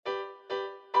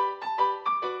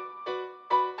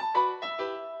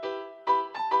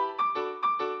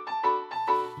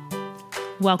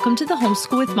Welcome to the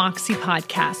Homeschool with Moxie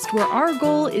podcast, where our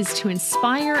goal is to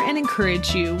inspire and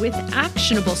encourage you with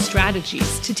actionable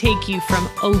strategies to take you from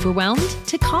overwhelmed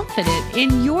to confident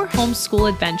in your homeschool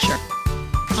adventure.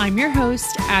 I'm your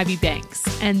host, Abby Banks,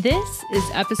 and this is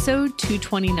episode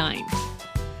 229.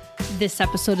 This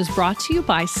episode is brought to you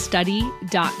by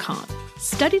Study.com.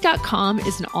 Study.com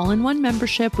is an all-in-one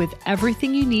membership with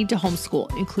everything you need to homeschool,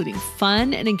 including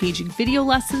fun and engaging video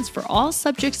lessons for all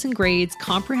subjects and grades,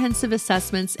 comprehensive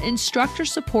assessments, instructor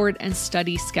support, and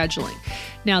study scheduling.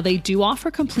 Now, they do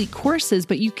offer complete courses,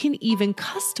 but you can even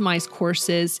customize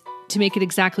courses to make it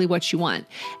exactly what you want.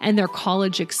 And their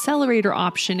college accelerator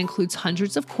option includes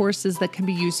hundreds of courses that can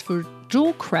be used for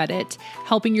dual credit,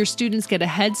 helping your students get a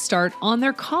head start on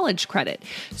their college credit.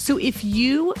 So if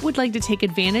you would like to take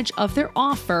advantage of their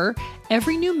offer,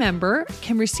 every new member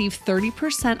can receive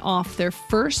 30% off their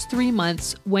first 3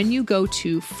 months when you go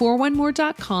to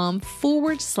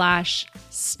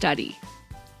 4onemore.com/study.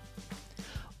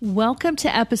 Welcome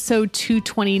to episode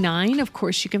 229. Of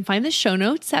course, you can find the show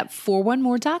notes at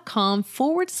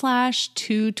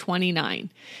 4onemore.com/229.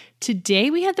 Today,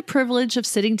 we had the privilege of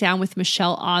sitting down with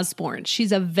Michelle Osborn.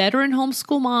 She's a veteran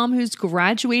homeschool mom who's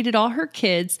graduated all her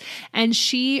kids, and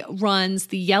she runs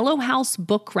the Yellow House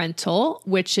Book Rental,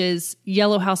 which is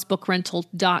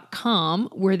yellowhousebookrental.com,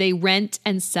 where they rent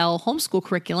and sell homeschool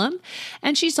curriculum.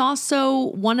 And she's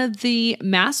also one of the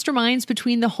masterminds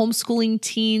between the Homeschooling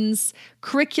Teens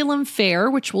Curriculum Fair,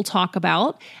 which we'll talk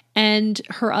about, and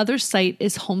her other site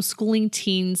is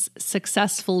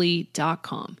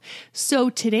homeschoolingteenssuccessfully.com. So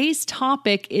today's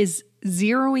topic is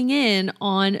zeroing in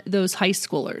on those high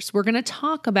schoolers. We're going to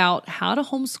talk about how to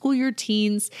homeschool your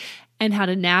teens and how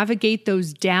to navigate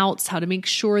those doubts, how to make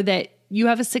sure that you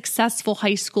have a successful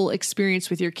high school experience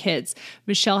with your kids.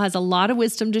 Michelle has a lot of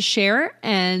wisdom to share,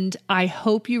 and I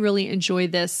hope you really enjoy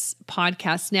this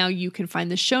podcast. Now, you can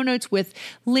find the show notes with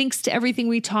links to everything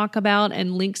we talk about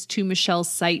and links to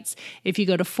Michelle's sites if you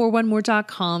go to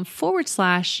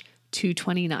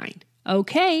 4onemore.com/229.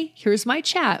 Okay, here's my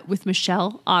chat with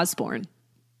Michelle Osborn.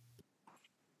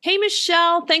 Hey,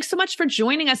 Michelle, thanks so much for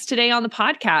joining us today on the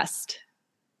podcast.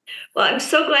 Well, I'm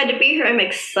so glad to be here. I'm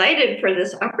excited for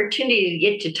this opportunity to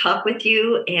get to talk with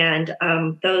you and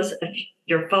those of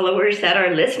your followers that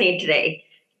are listening today.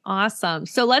 Awesome.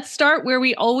 So let's start where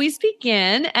we always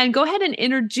begin and go ahead and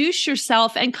introduce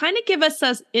yourself and kind of give us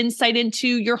an insight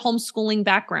into your homeschooling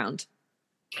background.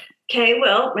 Okay,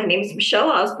 well, my name is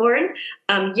Michelle Osborn.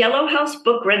 Yellow House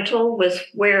Book Rental was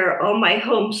where all my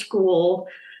homeschool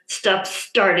stuff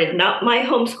started, not my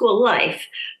homeschool life,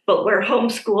 but where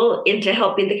homeschool into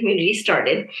helping the community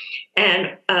started.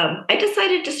 And I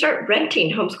decided to start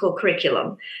renting homeschool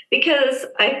curriculum because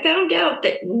I found out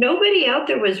that nobody out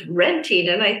there was renting.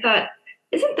 And I thought,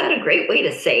 isn't that a great way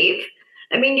to save?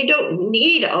 I mean, you don't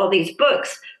need all these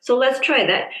books. So let's try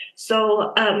that.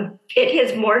 So it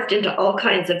has morphed into all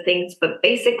kinds of things. But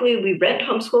basically, we rent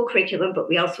homeschool curriculum, but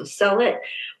we also sell it.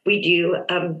 We do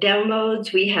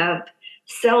downloads. We have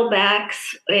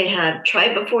sellbacks. We have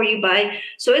try before you buy.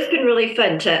 So it's been really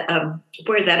fun to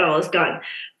where that all has gone.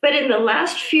 But in the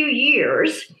last few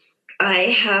years,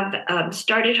 I have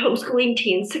started homeschooling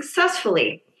teens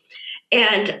successfully.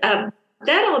 And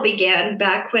that all began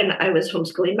back when I was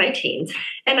homeschooling my teens.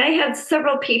 And I had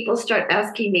several people start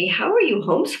asking me, how are you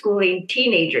homeschooling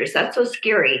teenagers? That's so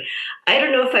scary. I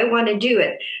don't know if I want to do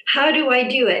it. How do I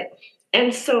do it?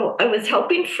 And so I was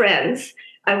helping friends.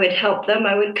 I would help them,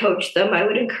 I would coach them, I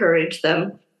would encourage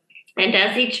them. And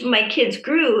as each of my kids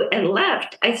grew and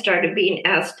left, I started being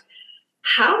asked,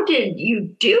 how did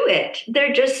you do it?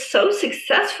 They're just so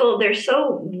successful. They're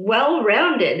so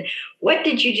well-rounded. What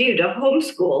did you do to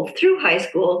homeschool through high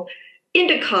school,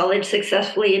 into college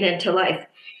successfully, and into life?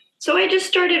 So I just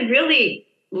started really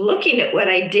looking at what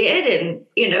I did and,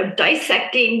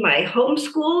 dissecting my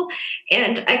homeschool.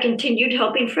 And I continued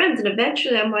helping friends. And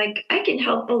eventually I'm like, I can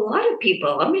help a lot of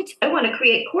people. I want to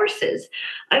create courses.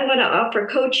 I want to offer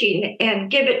coaching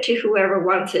and give it to whoever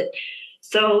wants it.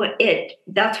 So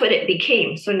that's what it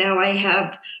became. So now I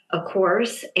have a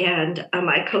course and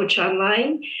I coach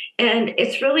online. And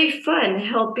it's really fun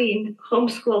helping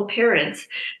homeschool parents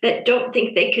that don't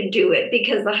think they could do it,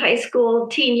 because the high school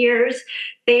teen years,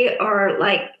 they are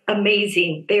like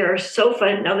amazing. They are so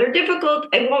fun. Now they're difficult.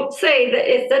 I won't say that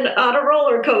it's on a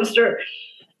roller coaster,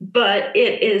 but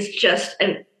it is just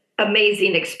an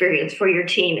amazing experience for your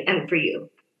teen and for you.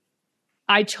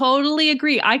 I totally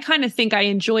agree. I kind of think I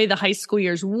enjoy the high school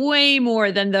years way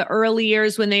more than the early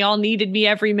years when they all needed me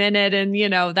every minute and,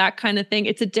 that kind of thing.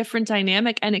 It's a different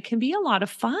dynamic and it can be a lot of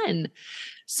fun.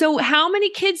 So how many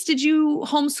kids did you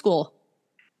homeschool?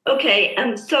 Okay,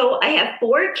 so I have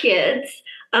four kids.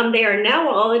 They are now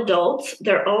all adults.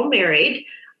 They're all married,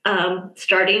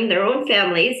 starting their own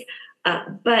families.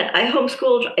 But I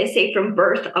homeschooled, I say from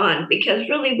birth on, because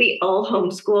really we all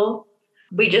homeschool.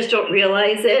 We Mhm. just don't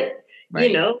realize it. You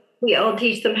Right. know, we all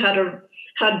teach them how to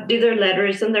do their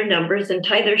letters and their numbers and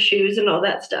tie their shoes and all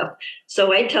that stuff.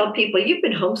 So I tell people, you've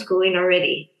been homeschooling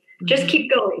already. Just Hmm.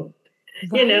 keep going,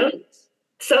 you know? Right.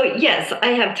 So yes, I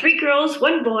have three girls,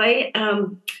 one boy.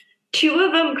 Two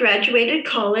of them graduated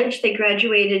college. They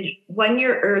graduated 1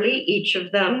 year early, each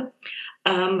of them.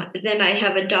 Then I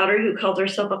have a daughter who calls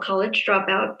herself a college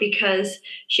dropout because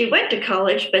she went to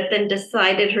college, but then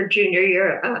decided her junior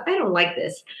year, I don't like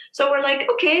this. So we're like,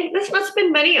 okay, let's not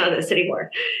spend money on this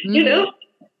anymore, you Hmm. know?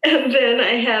 And then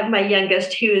I have my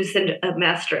youngest who's a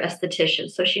master esthetician.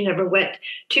 So she never went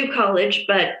to college,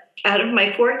 but out of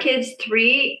my four kids,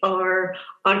 three are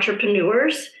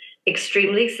entrepreneurs,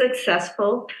 extremely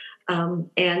successful.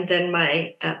 And then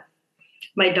my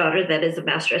daughter that is a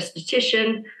master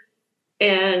esthetician.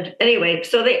 And anyway,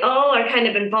 so they all are kind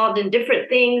of involved in different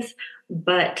things.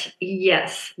 But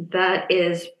yes, that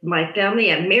is my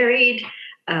family. I'm married,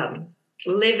 um,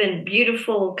 live in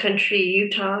beautiful country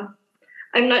Utah.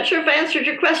 I'm not sure if I answered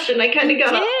your question. I kind of You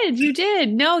got off. did. You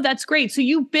did. No, that's great. So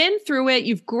you've been through it.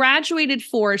 You've graduated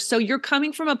for. So you're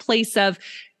coming from a place of,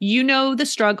 you know, the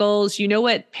struggles, you know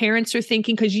what parents are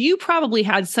thinking, because you probably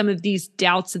had some of these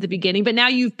doubts at the beginning, but now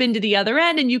you've been to the other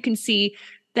end and you can see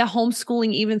that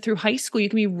homeschooling, even through high school, you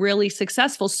can be really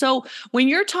successful. So when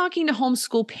you're talking to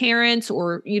homeschool parents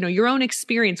or, you know, your own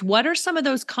experience, what are some of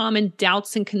those common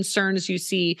doubts and concerns you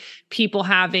see people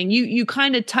having? You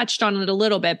kind of touched on it a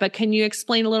little bit, but can you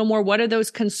explain a little more? What are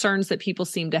those concerns that people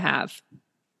seem to have?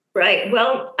 Right.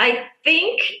 Well, I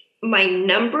think my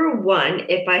number one,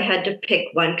 if I had to pick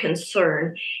one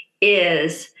concern,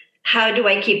 is how do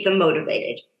I keep them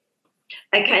motivated?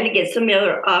 I kind of get some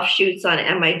other offshoots on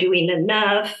am I doing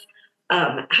enough?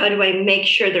 How do I make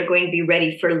sure they're going to be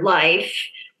ready for life?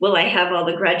 Will I have all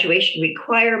the graduation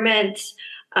requirements?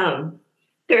 Um,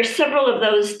 there are several of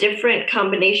those different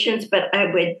combinations, but I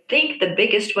would think the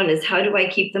biggest one is how do I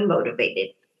keep them motivated?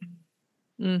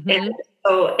 And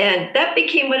Mm-hmm. and that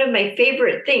became one of my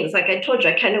favorite things. Like I told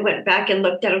you, I kind of went back and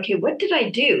looked at, okay, what did I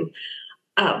do?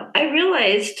 I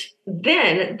realized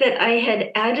then that I had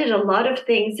added a lot of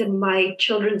things in my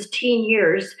children's teen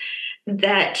years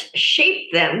that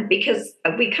shaped them because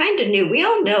we kind of knew we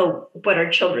all know what our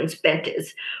children's bent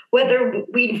is, whether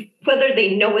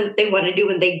they know what they want to do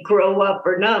when they grow up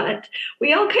or not.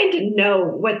 We all kind of know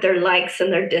what their likes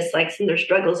and their dislikes and their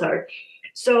struggles are.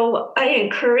 So I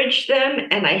encouraged them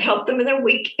and I helped them in their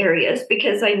weak areas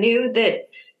because I knew that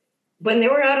when they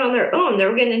were out on their own, they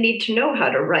were going to need to know how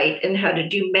to write and how to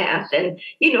do math and,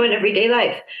 in everyday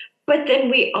life. But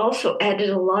then we also added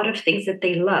a lot of things that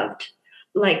they loved,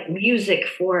 like music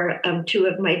for two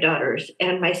of my daughters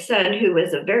and my son, who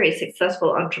is a very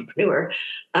successful entrepreneur.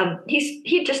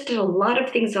 He just did a lot of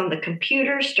things on the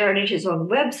computer, started his own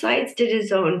websites, did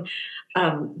his own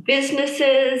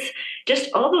businesses,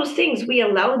 just all those things. We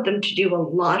allowed them to do a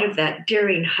lot of that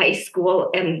during high school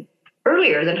and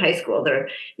earlier than high school, their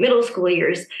middle school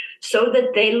years, so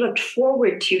that they looked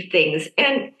forward to things.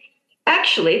 And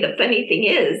actually, the funny thing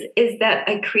is that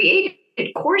I created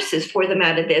courses for them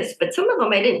out of this, but some of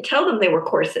them I didn't tell them they were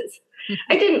courses.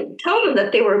 I didn't tell them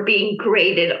that they were being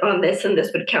graded on this and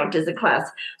this would count as a class.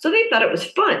 So they thought it was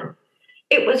fun.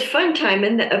 It was fun time.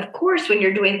 And of course, when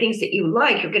you're doing things that you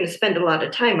like, you're going to spend a lot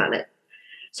of time on it.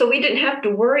 So we didn't have to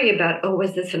worry about, oh,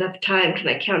 is this enough time? Can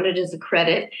I count it as a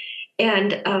credit?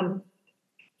 And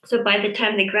so by the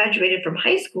time they graduated from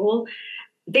high school,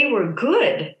 they were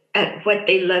good at what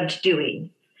they loved doing.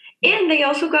 And they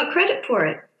also got credit for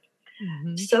it.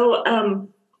 Mm-hmm. So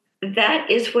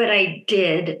that is what I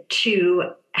did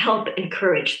to help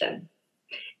encourage them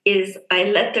is I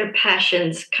let their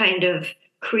passions kind of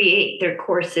create their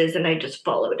courses and I just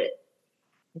followed it.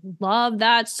 Love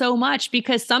that so much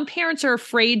because some parents are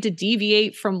afraid to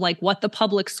deviate from like what the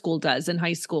public school does in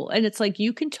high school. And it's like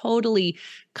you can totally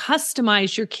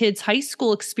customize your kids' high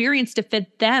school experience to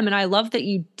fit them. And I love that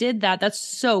you did that. That's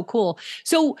so cool.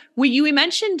 So when you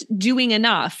mentioned doing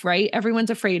enough, right? Everyone's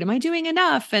afraid, am I doing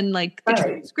enough? And like the Right.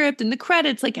 transcript and the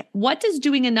credits, like what does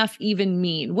doing enough even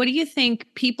mean? What do you think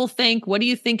people think? What do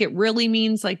you think it really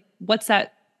means? Like what's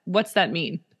that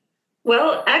mean?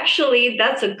 Well, actually,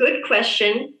 that's a good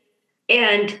question.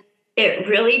 And it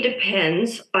really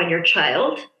depends on your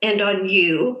child and on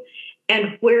you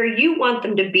and where you want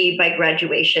them to be by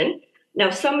graduation. Now,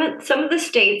 some of the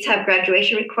states have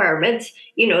graduation requirements,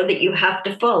 that you have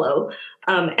to follow.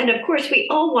 And of course, we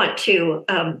all want to.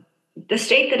 the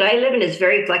state that I live in is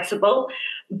very flexible,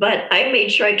 but I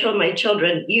made sure I told my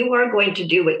children, you are going to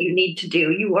do what you need to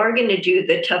do. You are going to do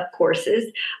the tough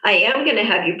courses. I am going to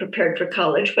have you prepared for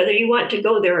college, whether you want to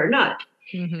go there or not.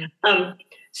 Mm-hmm.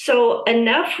 So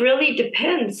enough really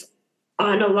depends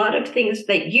on a lot of things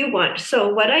that you want.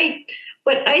 So what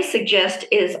I suggest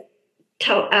is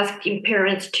asking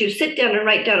parents to sit down and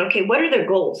write down, okay, what are their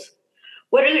goals?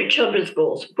 What are their children's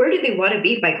goals? Where do they want to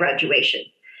be by graduation?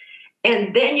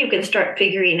 And then you can start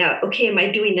figuring out, okay, am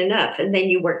I doing enough? And then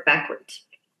you work backwards.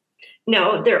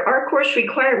 Now, there are course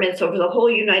requirements over the whole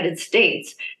United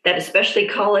States that especially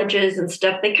colleges and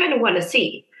stuff, they kind of want to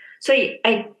see. So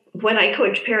when I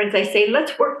coach parents, I say,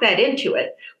 let's work that into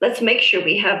it. Let's make sure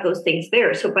we have those things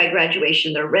there so by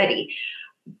graduation they're ready.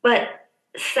 But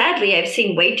sadly, I've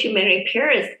seen way too many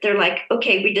parents, they're like,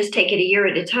 okay, we just take it a year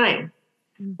at a time.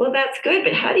 Well, that's good,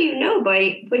 but how do you know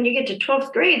by when you get to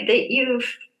 12th grade that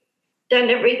you've done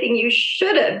everything you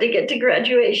should have to get to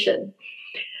graduation?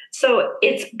 So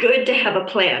it's good to have a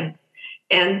plan.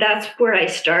 And that's where I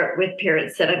start with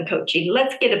parents that I'm coaching.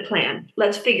 Let's get a plan.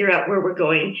 Let's figure out where we're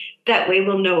going. That way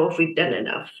we'll know if we've done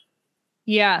enough.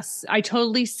 Yes, I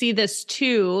totally see this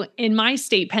too. In my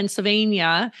state,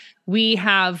 Pennsylvania, we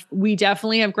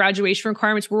definitely have graduation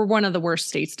requirements. We're one of the worst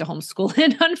states to homeschool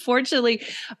in, unfortunately,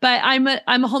 but I'm a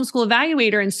homeschool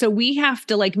evaluator. And so we have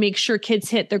to make sure kids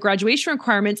hit their graduation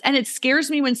requirements. And it scares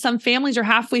me when some families are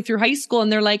halfway through high school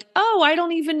and they're like, oh, I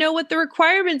don't even know what the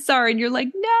requirements are. And you're like,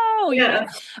 no, Yeah.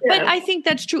 But I think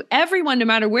that's true. Everyone, no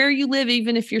matter where you live,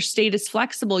 even if your state is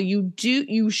flexible,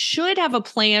 you should have a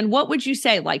plan. What would you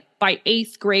say? By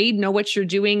 8th grade, know what you're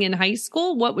doing in high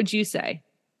school? What would you say?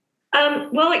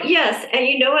 Well, yes. And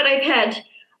you know what? I've had,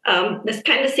 this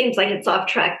kind of seems like it's off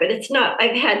track, but it's not.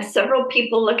 I've had several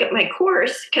people look at my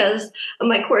course because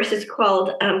my course is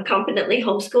called Confidently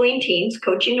Homeschooling Teens,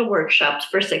 Coaching and Workshops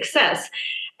for Success.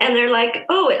 And they're like,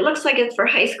 oh, it looks like it's for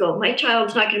high school. My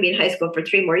child's not going to be in high school for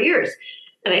 3 more years.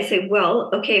 And I say, well,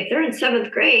 okay, if they're in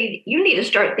 7th grade, you need to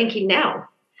start thinking now.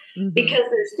 Mm-hmm. Because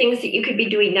there's things that you could be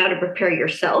doing now to prepare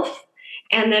yourself.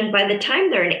 And then by the time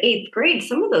they're in 8th grade,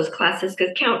 some of those classes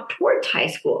could count towards high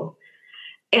school.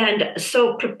 And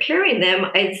so preparing them,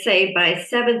 I'd say by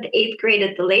 7th, 8th grade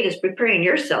at the latest, preparing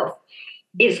yourself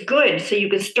is good. So you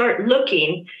can start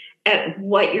looking at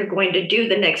what you're going to do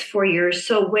the next 4 years.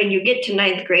 So when you get to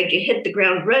 9th grade, you hit the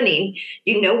ground running,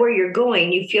 you know where you're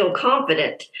going, you feel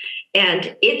confident.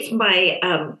 And it's my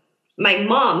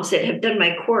moms that have done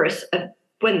my course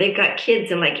when they've got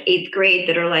kids in 8th grade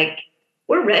that are like,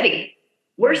 we're ready.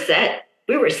 We're set.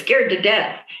 We were scared to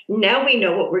death. Now we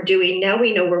know what we're doing. Now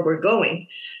we know where we're going.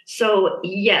 So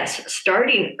yes,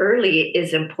 starting early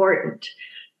is important.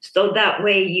 So that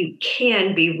way you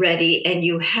can be ready and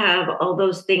you have all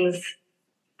those things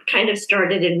kind of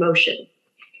started in motion.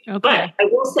 Okay. But I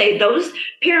will say those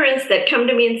parents that come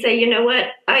to me and say, you know what,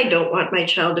 I don't want my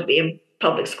child to be in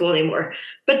public school anymore,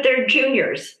 but they're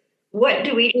juniors. What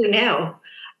do we do now?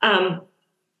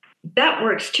 That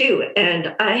works too.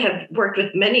 And I have worked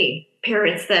with many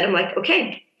parents that I'm like,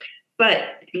 okay, but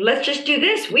let's just do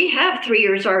this. We have 3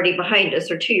 years already behind us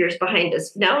or 2 years behind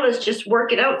us. Now let's just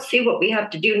work it out, see what we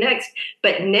have to do next.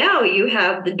 But now you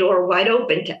have the door wide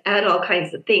open to add all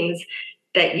kinds of things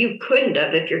that you couldn't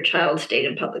have if your child stayed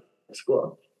in public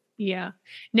school. Yeah.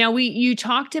 Now you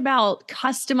talked about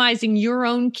customizing your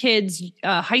own kids'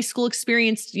 high school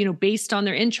experience, based on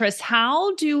their interests.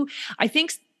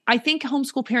 I think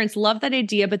homeschool parents love that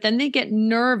idea, but then they get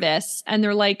nervous and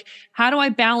they're like, how do I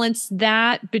balance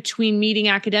that between meeting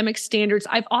academic standards?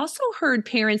 I've also heard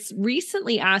parents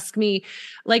recently ask me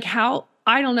how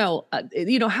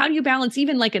do you balance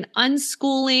even an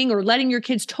unschooling or letting your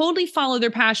kids totally follow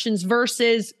their passions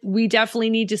versus we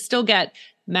definitely need to still get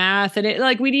math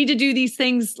and we need to do these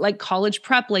things like college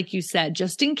prep, like you said,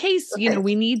 just in case,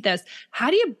 we need this. How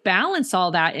do you balance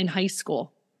all that in high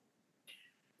school?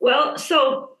 Well,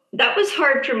 so that was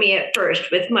hard for me at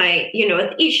first with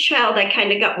with each child, I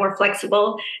kind of got more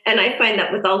flexible. And I find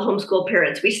that with all homeschool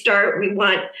parents, we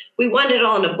want it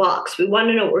all in a box. We want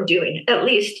to know what we're doing. At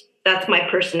least that's my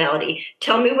personality.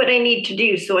 Tell me what I need to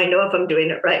do so I know if I'm doing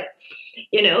it right.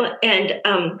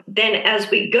 And then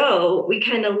as we go, we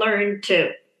kind of learn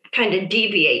to kind of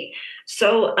deviate.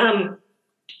 So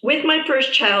with my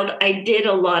first child, I did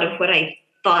a lot of what I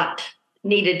thought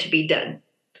needed to be done.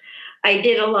 I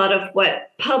did a lot of what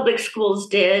public schools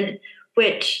did,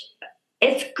 which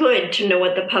it's good to know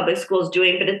what the public school is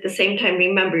doing, but at the same time,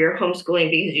 remember you're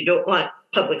homeschooling because you don't want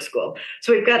public school.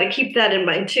 So we've got to keep that in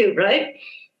mind too, right?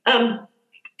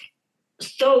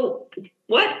 So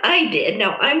what I did,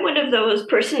 now I'm one of those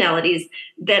personalities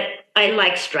that I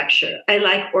like structure. I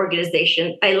like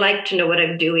organization. I like to know what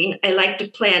I'm doing. I like to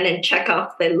plan and check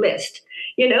off the list,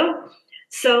 you know?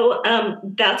 So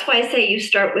that's why I say you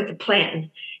start with a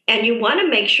plan. And you want to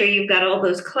make sure you've got all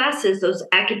those classes, those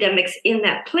academics in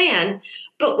that plan.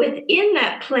 But within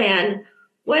that plan,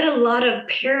 what a lot of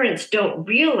parents don't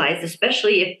realize,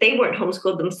 especially if they weren't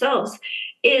homeschooled themselves,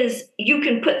 is you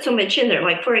can put so much in there.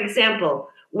 Like, for example,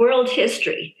 world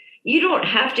history. You don't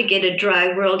have to get a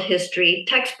dry world history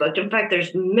textbook. In fact,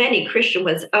 there's many Christian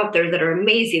ones out there that are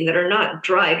amazing, that are not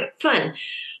dry but fun.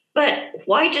 But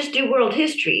why just do world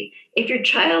history? If your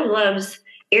child loves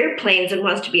airplanes and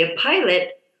wants to be a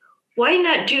pilot, why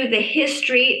not do the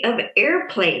history of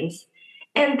airplanes?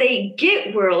 And they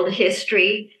get world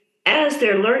history as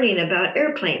they're learning about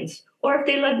airplanes. Or if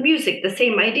they love music, the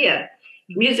same idea.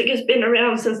 Music has been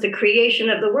around since the creation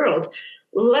of the world.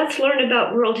 Let's learn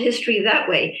about world history that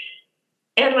way.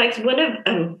 And like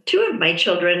two of my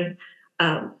children,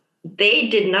 they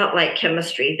did not like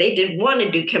chemistry. They didn't want to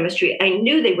do chemistry. I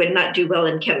knew they would not do well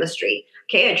in chemistry.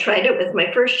 Okay, I tried it with my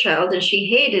first child and she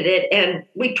hated it and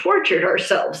we tortured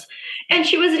ourselves. And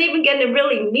she wasn't even going to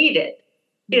really need it,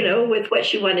 with what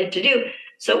she wanted to do.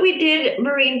 So we did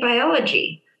marine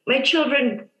biology. My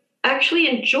children actually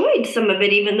enjoyed some of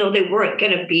it, even though they weren't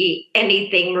going to be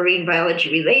anything marine biology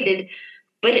related,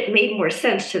 but it made more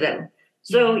sense to them.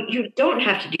 So you don't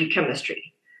have to do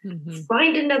chemistry. Mm-hmm.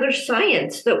 Find another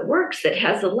science that works, that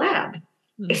has a lab,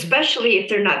 especially if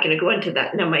they're not going to go into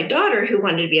that. Now, my daughter, who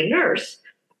wanted to be a nurse,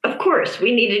 of course,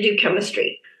 we need to do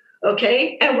chemistry.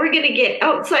 Okay. And we're going to get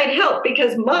outside help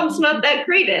because mom's not that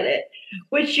great at it,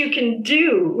 which you can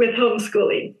do with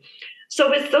homeschooling.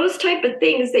 So it's those type of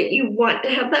things that you want to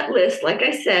have that list, like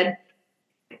I said,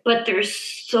 but there's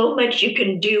so much you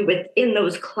can do within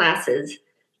those classes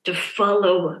to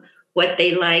follow what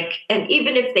they like. And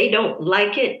even if they don't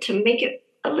like it, to make it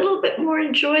a little bit more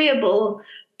enjoyable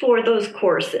for those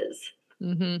courses.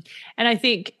 Mm-hmm. And I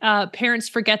think parents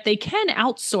forget they can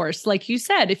outsource. Like you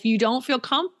said, if you don't feel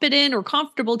competent or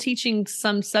comfortable teaching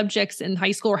some subjects in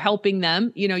high school or helping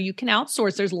them, you can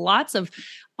outsource. There's lots of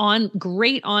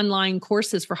great online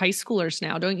courses for high schoolers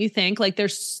now, don't you think? Like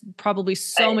there's probably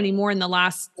so many more in the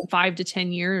last 5 to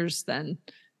 10 years than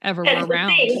ever were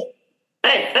around.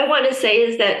 I want to say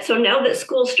is that, so now that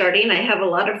school's starting, I have a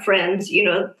lot of friends,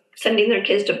 sending their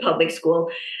kids to public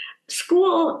school.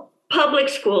 Public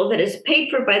school that is paid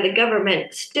for by the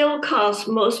government still costs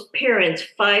most parents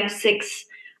 $700,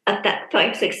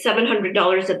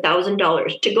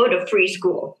 $1,000 to go to free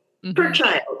school per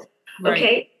child. Right.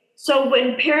 Okay. So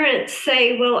when parents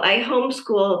say, well, I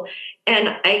homeschool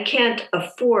and I can't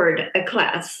afford a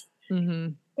class,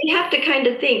 we have to kind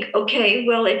of think, okay,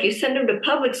 well, if you send them to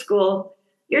public school,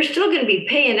 you're still going to be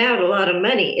paying out a lot of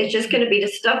money. It's just going to be the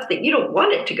stuff that you don't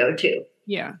want it to go to.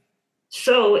 Yeah.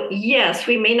 So yes,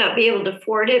 we may not be able to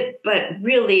afford it, but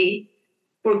really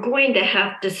we're going to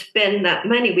have to spend that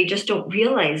money. We just don't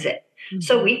realize it.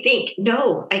 So we think,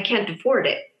 no, I can't afford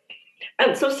it.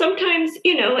 And so sometimes,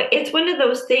 it's one of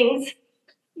those things,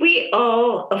 we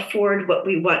all afford what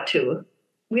we want to.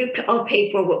 We all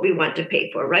pay for what we want to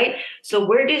pay for, right? So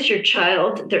where does your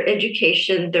child, their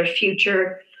education, their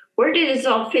future, where does this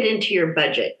all fit into your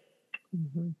budget?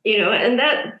 And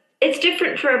that it's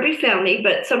different for every family,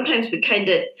 but sometimes we kind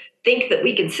of think that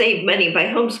we can save money by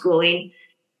homeschooling,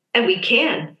 and we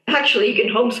can. Actually, you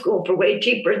can homeschool for way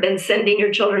cheaper than sending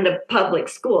your children to public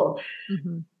school.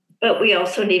 But we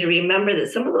also need to remember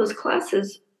that some of those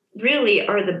classes really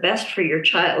are the best for your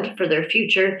child, for their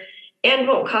future, and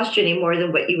won't cost you any more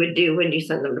than what you would do when you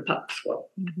send them to public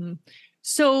school.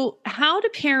 So how do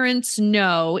parents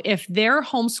know if their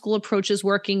homeschool approach is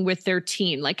working with their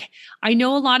teen? Like, I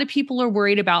know a lot of people are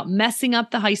worried about messing up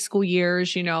the high school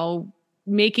years,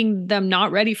 making them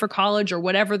not ready for college or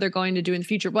whatever they're going to do in the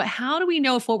future. But how do we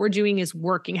know if what we're doing is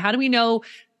working? How do we know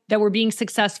that we're being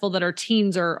successful, that our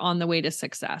teens are on the way to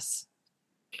success?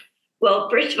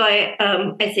 Well, first of all,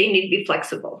 I say you need to be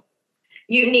flexible.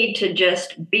 You need to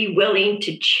just be willing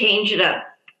to change it up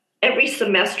every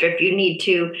semester if you need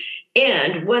to.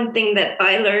 And one thing that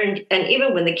I learned, and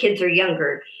even when the kids are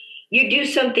younger, you do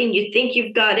something, you think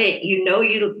you've got it,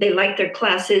 they like their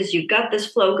classes, you've got this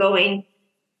flow going,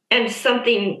 and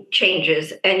something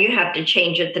changes and you have to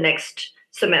change it the next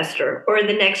semester or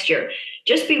the next year.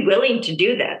 Just be willing to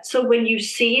do that. So when you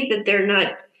see that they're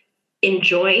not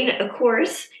enjoying a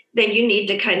course, then you need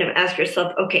to kind of ask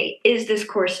yourself, okay, is this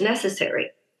course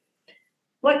necessary?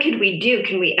 What could we do?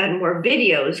 Can we add more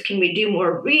videos? Can we do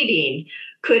more reading?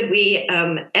 Could we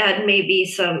add maybe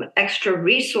some extra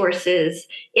resources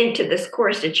into this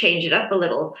course to change it up a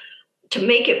little? to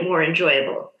make it more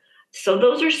enjoyable. So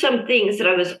those are some things that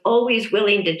I was always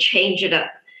willing to change it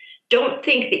up. Don't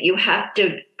think that you have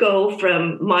to go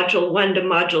from module 1 to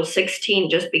module 16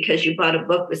 just because you bought a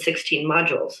book with 16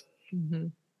 modules. Mm-hmm.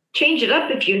 Change it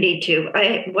up if you need to.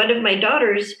 One of my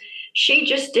daughters, she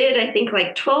just did, I think,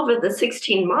 like 12 of the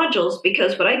 16 modules,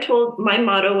 because what I told, my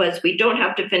motto was, we don't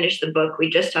have to finish the book. We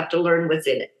just have to learn what's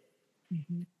in it.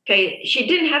 Mm-hmm. Okay. She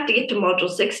didn't have to get to module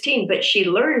 16, but she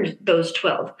learned those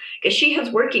 12 because she has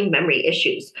working memory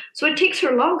issues. So it takes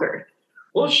her longer.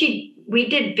 Well, we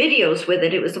did videos with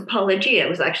it. It was apologia. It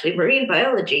was actually marine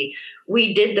biology.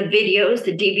 We did the videos,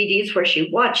 the DVDs where she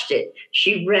watched it.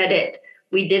 She read it.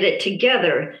 We did it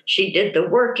together. She did the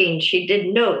working. She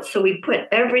did notes. So we put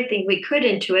everything we could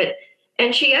into it.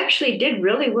 And she actually did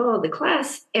really well in the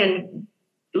class and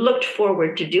looked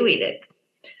forward to doing it.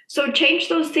 So change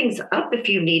those things up if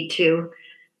you need to.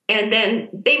 And then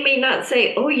they may not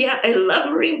say, oh, yeah, I love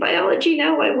marine biology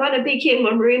now. I want to become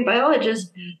a marine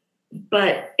biologist.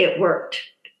 But it worked.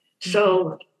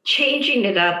 So changing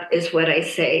it up is what I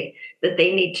say that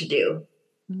they need to do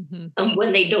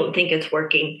when they don't think it's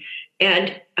working.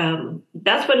 And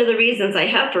that's one of the reasons I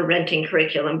have for renting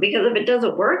curriculum, because if it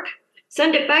doesn't work,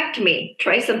 send it back to me.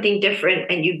 Try something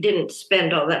different, and you didn't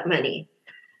spend all that money.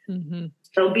 Mm-hmm.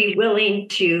 So be willing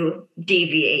to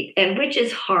deviate, and which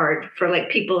is hard for like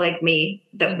people like me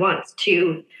that wants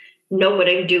to know what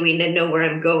I'm doing and know where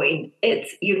I'm going.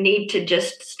 You need to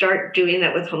just start doing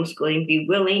that with homeschooling. Be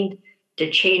willing to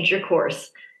change your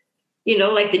course.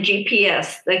 Like the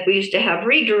GPS, like we used to have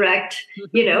redirect,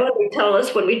 they tell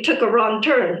us when we took a wrong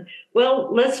turn.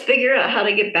 Well, let's figure out how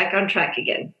to get back on track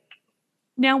again.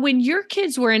 Now, when your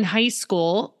kids were in high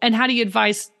school, and how do you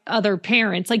advise other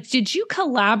parents? Like, did you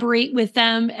collaborate with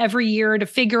them every year to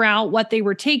figure out what they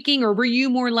were taking? Or were you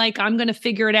more like, I'm going to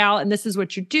figure it out and this is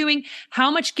what you're doing?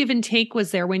 How much give and take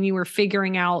was there when you were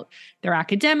figuring out their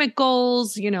academic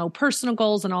goals, personal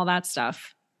goals and all that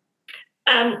stuff?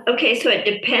 Okay, so it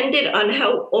depended on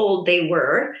how old they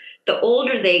were. The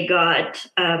older they got,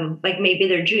 like maybe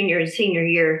their junior and senior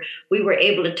year, we were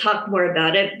able to talk more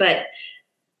about it. But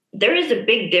there is a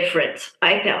big difference,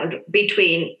 I found,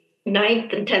 between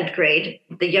 9th and 10th grade,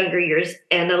 the younger years,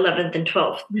 and 11th and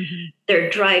 12th. Mm-hmm. They're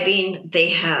driving.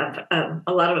 They have,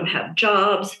 a lot of them have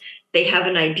jobs. They have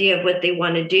an idea of what they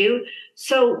want to do.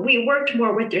 So we worked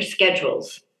more with their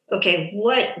schedules. Okay,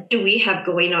 what do we have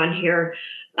going on here?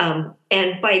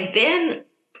 And by then,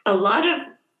 a lot of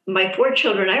my 4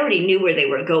 children, I already knew where they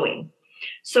were going.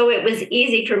 So it was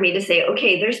easy for me to say,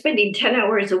 okay, they're spending 10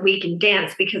 hours a week in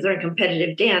dance because they're in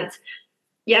competitive dance.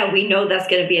 Yeah, we know that's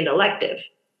going to be an elective.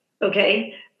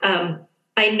 Okay.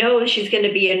 I know she's going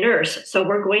to be a nurse. So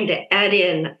we're going to add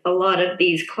in a lot of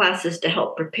these classes to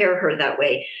help prepare her that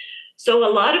way. So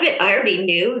a lot of it I already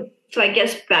knew. So I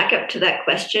guess back up to that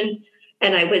question.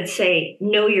 And I would say,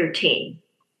 know your team.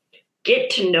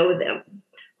 Get to know them.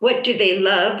 What do they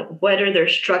love? What are their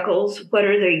struggles? What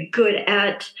are they good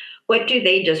at? What do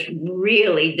they just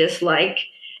really dislike?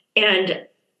 And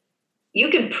you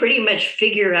can pretty much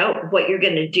figure out what you're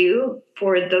going to do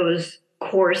for those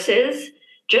courses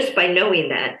just by knowing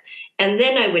that. And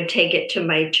then I would take it to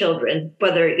my children,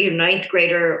 whether you're 9th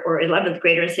grader or 11th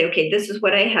grader, and say, okay, this is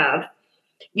what I have.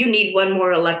 You need one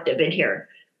more elective in here.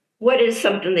 What is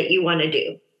something that you want to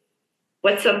do?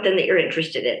 What's something that you're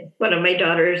interested in? One of my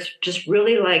daughters just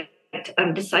really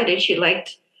decided she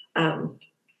liked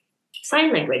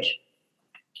sign language.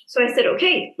 So I said,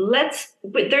 okay,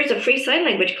 there's a free sign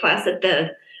language class at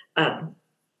the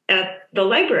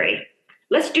library.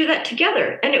 Let's do that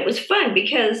together. And it was fun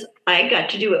because I got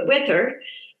to do it with her,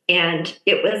 and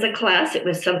it was a class. It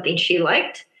was something she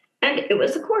liked, and it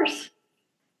was a course.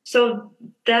 So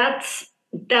that's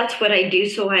what I do.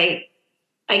 So I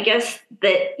guess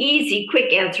the easy,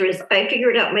 quick answer is I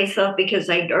figure it out myself because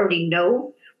I already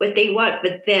know what they want.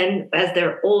 But then as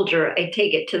they're older, I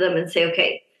take it to them and say,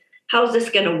 okay, how's this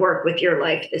going to work with your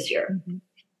life this year? Mm-hmm.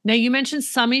 Now, you mentioned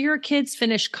some of your kids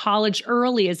finished college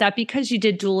early. Is that because you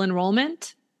did dual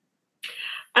enrollment?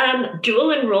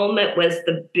 Dual enrollment was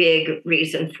the big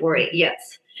reason for it,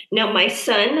 yes. Now, my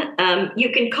son,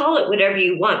 you can call it whatever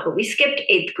you want, but we skipped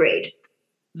 8th grade.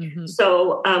 Mm-hmm.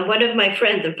 So one of my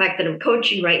friends, in fact, that I'm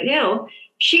coaching right now,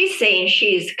 she's saying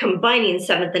she's combining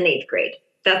 7th and 8th grade.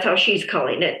 That's how she's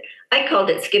calling it. I called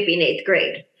it skipping 8th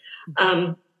grade.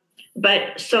 Mm-hmm.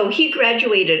 But so he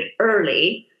graduated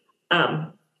early,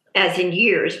 as in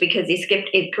years, because he skipped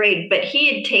 8th grade, but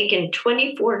he had taken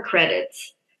 24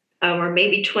 credits, or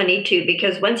maybe 22,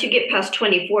 because once you get past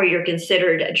 24, you're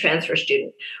considered a transfer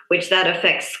student, which that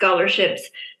affects scholarships,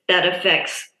 that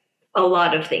affects a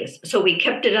lot of things. So we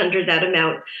kept it under that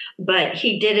amount, but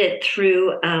he did it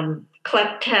through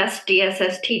CLEP tests,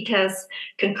 DSST tests,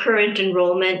 concurrent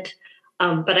enrollment.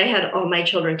 But I had all my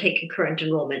children take concurrent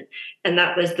enrollment. And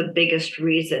that was the biggest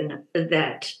reason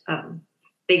that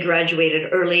they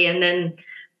graduated early. And then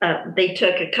they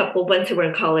took a couple, once they were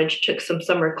in college, took some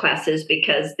summer classes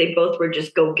because they both were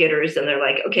just go-getters. And they're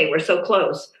like, okay, we're so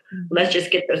close. Let's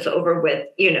just get this over with,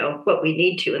 what we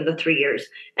need to in the 3 years.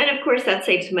 And of course, that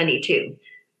saves money too.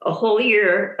 A whole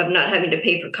year of not having to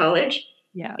pay for college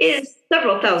is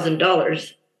several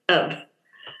 $1,000s of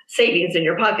savings in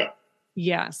your pocket.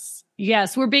 Yes.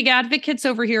 Yes. We're big advocates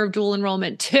over here of dual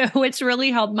enrollment too. It's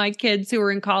really helped my kids who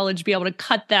are in college be able to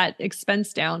cut that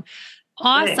expense down.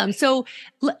 Awesome. Right. So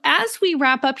as we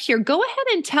wrap up here, go ahead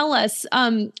and tell us,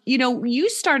 you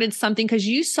started something because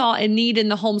you saw a need in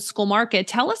the homeschool market.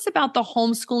 Tell us about the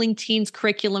Homeschooling Teens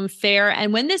Curriculum Fair.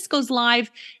 And when this goes live,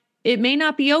 it may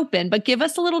not be open, but give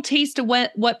us a little taste of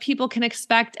what people can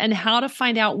expect and how to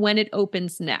find out when it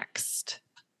opens next.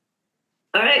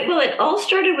 All right. Well, it all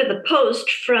started with a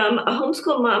post from a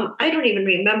homeschool mom. I don't even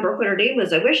remember what her name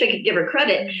was. I wish I could give her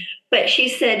credit. But she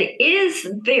said,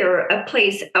 is there a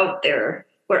place out there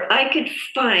where I could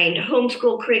find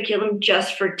homeschool curriculum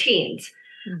just for teens?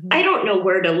 Mm-hmm. I don't know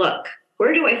where to look.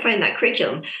 Where do I find that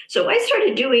curriculum? So I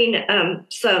started doing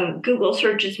some Google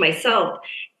searches myself,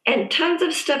 and tons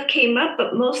of stuff came up,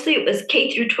 but mostly it was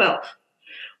K through 12,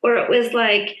 where it was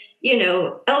like,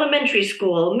 elementary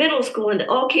school, middle school, and it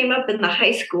all came up in the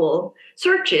high school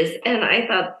searches. And I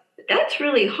thought, that's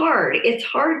really hard. It's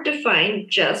hard to find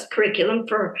just curriculum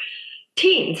for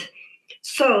teens.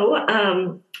 So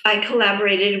I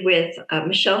collaborated with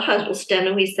Michelle Husbleston,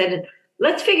 and we said,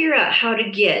 let's figure out how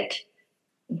to get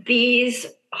these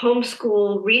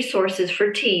homeschool resources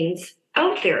for teens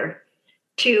out there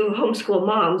to homeschool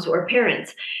moms or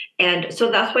parents. And so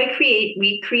that's why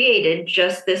we created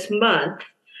just this month.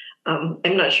 I'm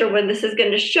not sure when this is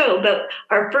going to show, but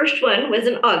our first one was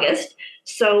in August.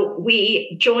 So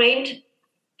we joined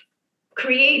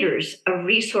creators of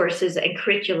resources and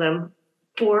curriculum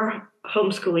for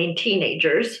homeschooling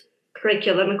teenagers,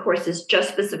 curriculum and courses just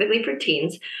specifically for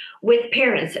teens, with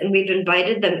parents. And we've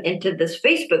invited them into this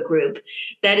Facebook group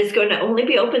that is going to only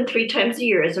be open 3 times a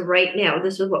year as of right now.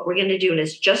 This is what we're going to do. And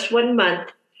it's just 1 month,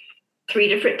 3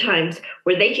 different times,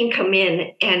 where they can come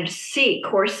in and see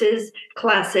courses,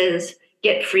 classes,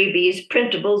 get freebies,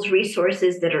 printables,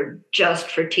 resources that are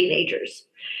just for teenagers.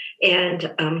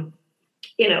 And,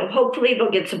 hopefully they'll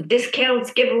get some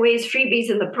discounts, giveaways, freebies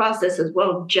in the process as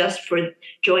well, just for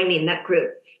joining that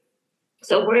group.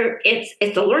 So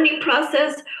it's a learning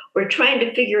process. We're trying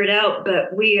to figure it out,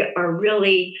 but we are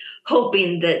really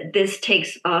hoping that this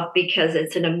takes off because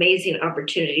it's an amazing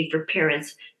opportunity for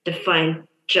parents to find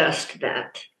just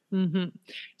that. Mm-hmm.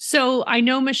 So I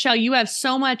know, Michelle, you have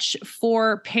so much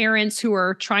for parents who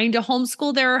are trying to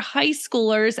homeschool their high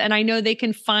schoolers, and I know they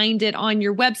can find it on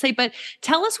your website, but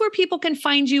tell us where people can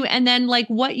find you, and then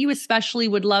what you especially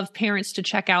would love parents to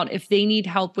check out if they need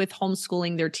help with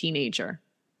homeschooling their teenager.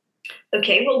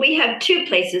 Okay, well, we have 2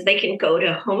 places. They can go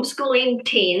to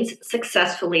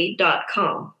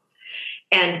homeschoolingteenssuccessfully.com,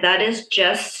 and that is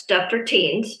just stuff for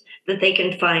teens that they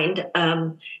can find.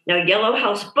 Now, Yellow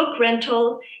House Book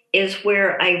Rental is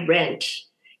where I rent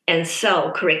and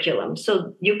sell curriculum.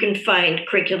 So you can find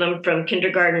curriculum from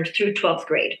kindergarten through 12th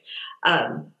grade.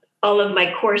 All of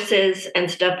my courses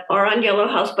and stuff are on Yellow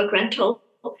House Book Rental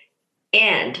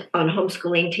and on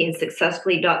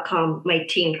homeschoolingteenssuccessfully.com, my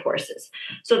teen courses.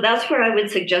 So that's where I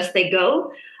would suggest they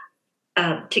go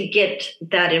to get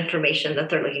that information that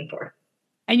they're looking for.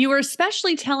 And you were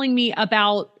especially telling me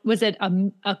about, was it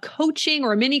a coaching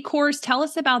or a mini course? Tell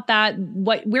us about that,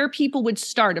 where people would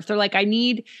start. If they're like, I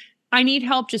need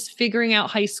help just figuring out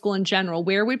high school in general,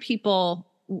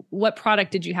 what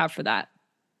product did you have for that?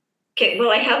 Okay,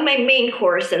 well, I have my main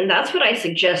course, and that's what I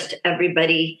suggest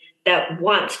everybody that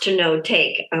wants to know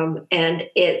take. And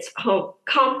it's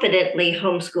Confidently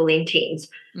Homeschooling Teens,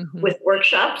 mm-hmm. with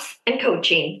workshops and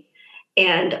coaching.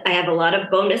 And I have a lot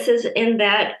of bonuses in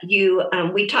that.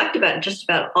 We talked about just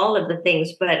about all of the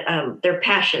things, but their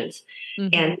passions,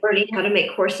 mm-hmm. and learning how to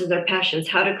make courses their passions,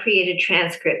 how to create a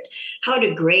transcript, how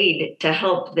to grade to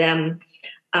help them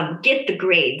get the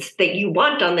grades that you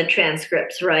want on the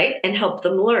transcripts, right? And help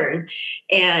them learn,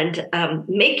 and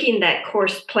making that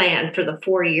course plan for the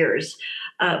 4 years.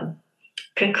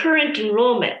 Concurrent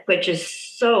enrollment, which is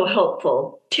so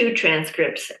helpful to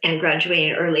transcripts and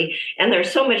graduating early. And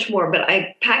there's so much more, but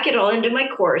I pack it all into my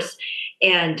course,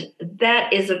 and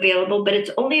that is available, but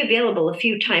it's only available a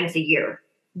few times a year.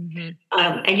 Mhm.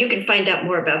 And you can find out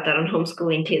more about that on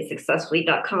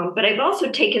homeschoolingteensuccessfully.com. But I've also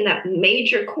taken that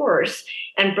major course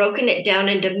and broken it down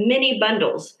into mini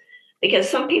bundles because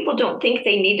some people don't think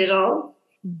they need it all.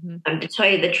 Mhm. To tell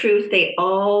you the truth, they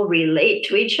all relate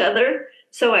to each other.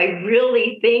 So I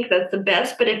really think that's the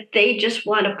best. But if they just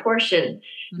want a portion,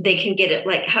 they Mhm. can get it.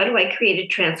 Like, how do I create a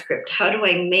transcript? How do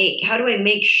I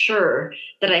make sure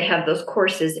that I have those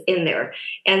courses in there?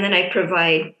 And then I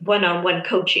provide one-on-one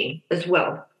coaching as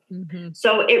well. Mhm.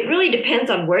 So it really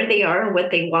depends on where they are and what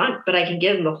they want, but I can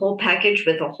give them the whole package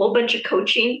with a whole bunch of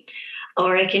coaching,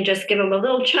 or I can just give them a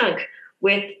little chunk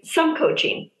with some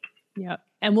coaching. Yeah.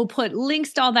 And we'll put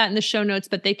links to all that in the show notes,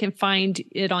 but they can find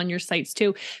it on your sites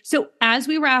too. So as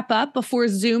we wrap up, before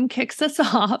Zoom kicks us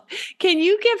off, can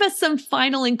you give us some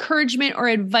final encouragement or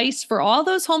advice for all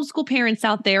those homeschool parents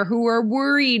out there who are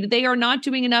worried they are not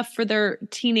doing enough for their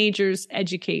teenagers'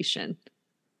 education?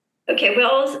 Okay,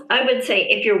 well, I would say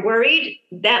if you're worried,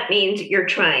 that means you're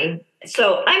trying.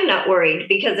 So I'm not worried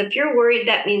because if you're worried,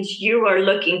 that means you are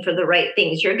looking for the right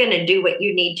things. You're going to do what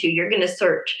you need to. You're going to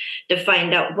search to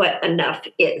find out what enough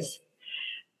is.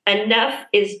 Enough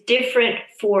is different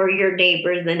for your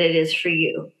neighbor than it is for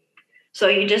you. So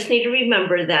you just need to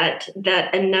remember that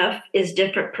enough is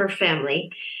different per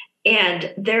family.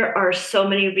 And there are so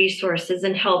many resources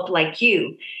and help like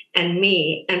you and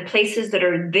me and places that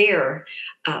are there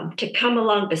to come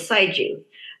along beside you.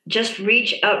 Just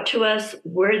reach out to us.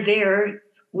 We're there.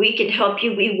 We can help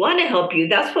you. We want to help you.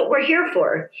 That's what we're here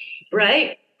for,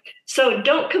 right? So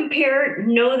don't compare.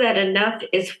 Know that enough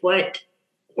is what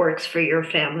works for your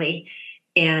family,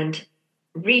 and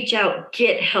reach out,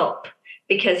 get help,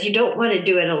 because you don't want to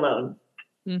do it alone.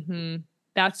 Mm-hmm.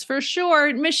 That's for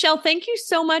sure. Michelle, thank you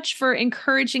so much for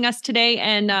encouraging us today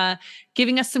and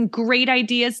giving us some great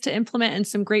ideas to implement and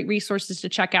some great resources to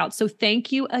check out. So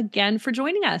thank you again for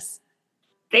joining us.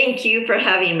 Thank you for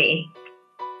having me.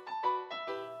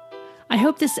 I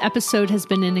hope this episode has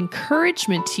been an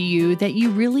encouragement to you that you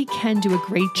really can do a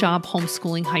great job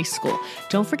homeschooling high school.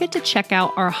 Don't forget to check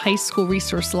out our high school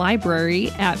resource library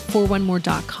at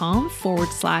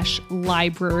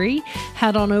 4onemore.com/library.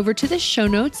 Head on over to the show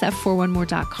notes at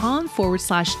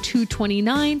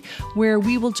 4onemore.com/229, where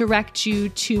we will direct you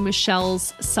to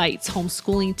Michelle's sites,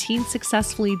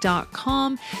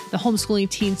 homeschoolingteensuccessfully.com, the Homeschooling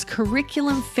Teens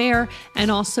Curriculum Fair, and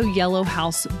also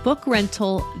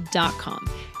yellowhousebookrental.com.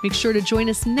 Make sure to join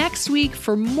us next week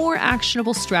for more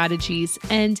actionable strategies.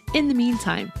 And in the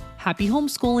meantime, happy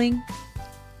homeschooling.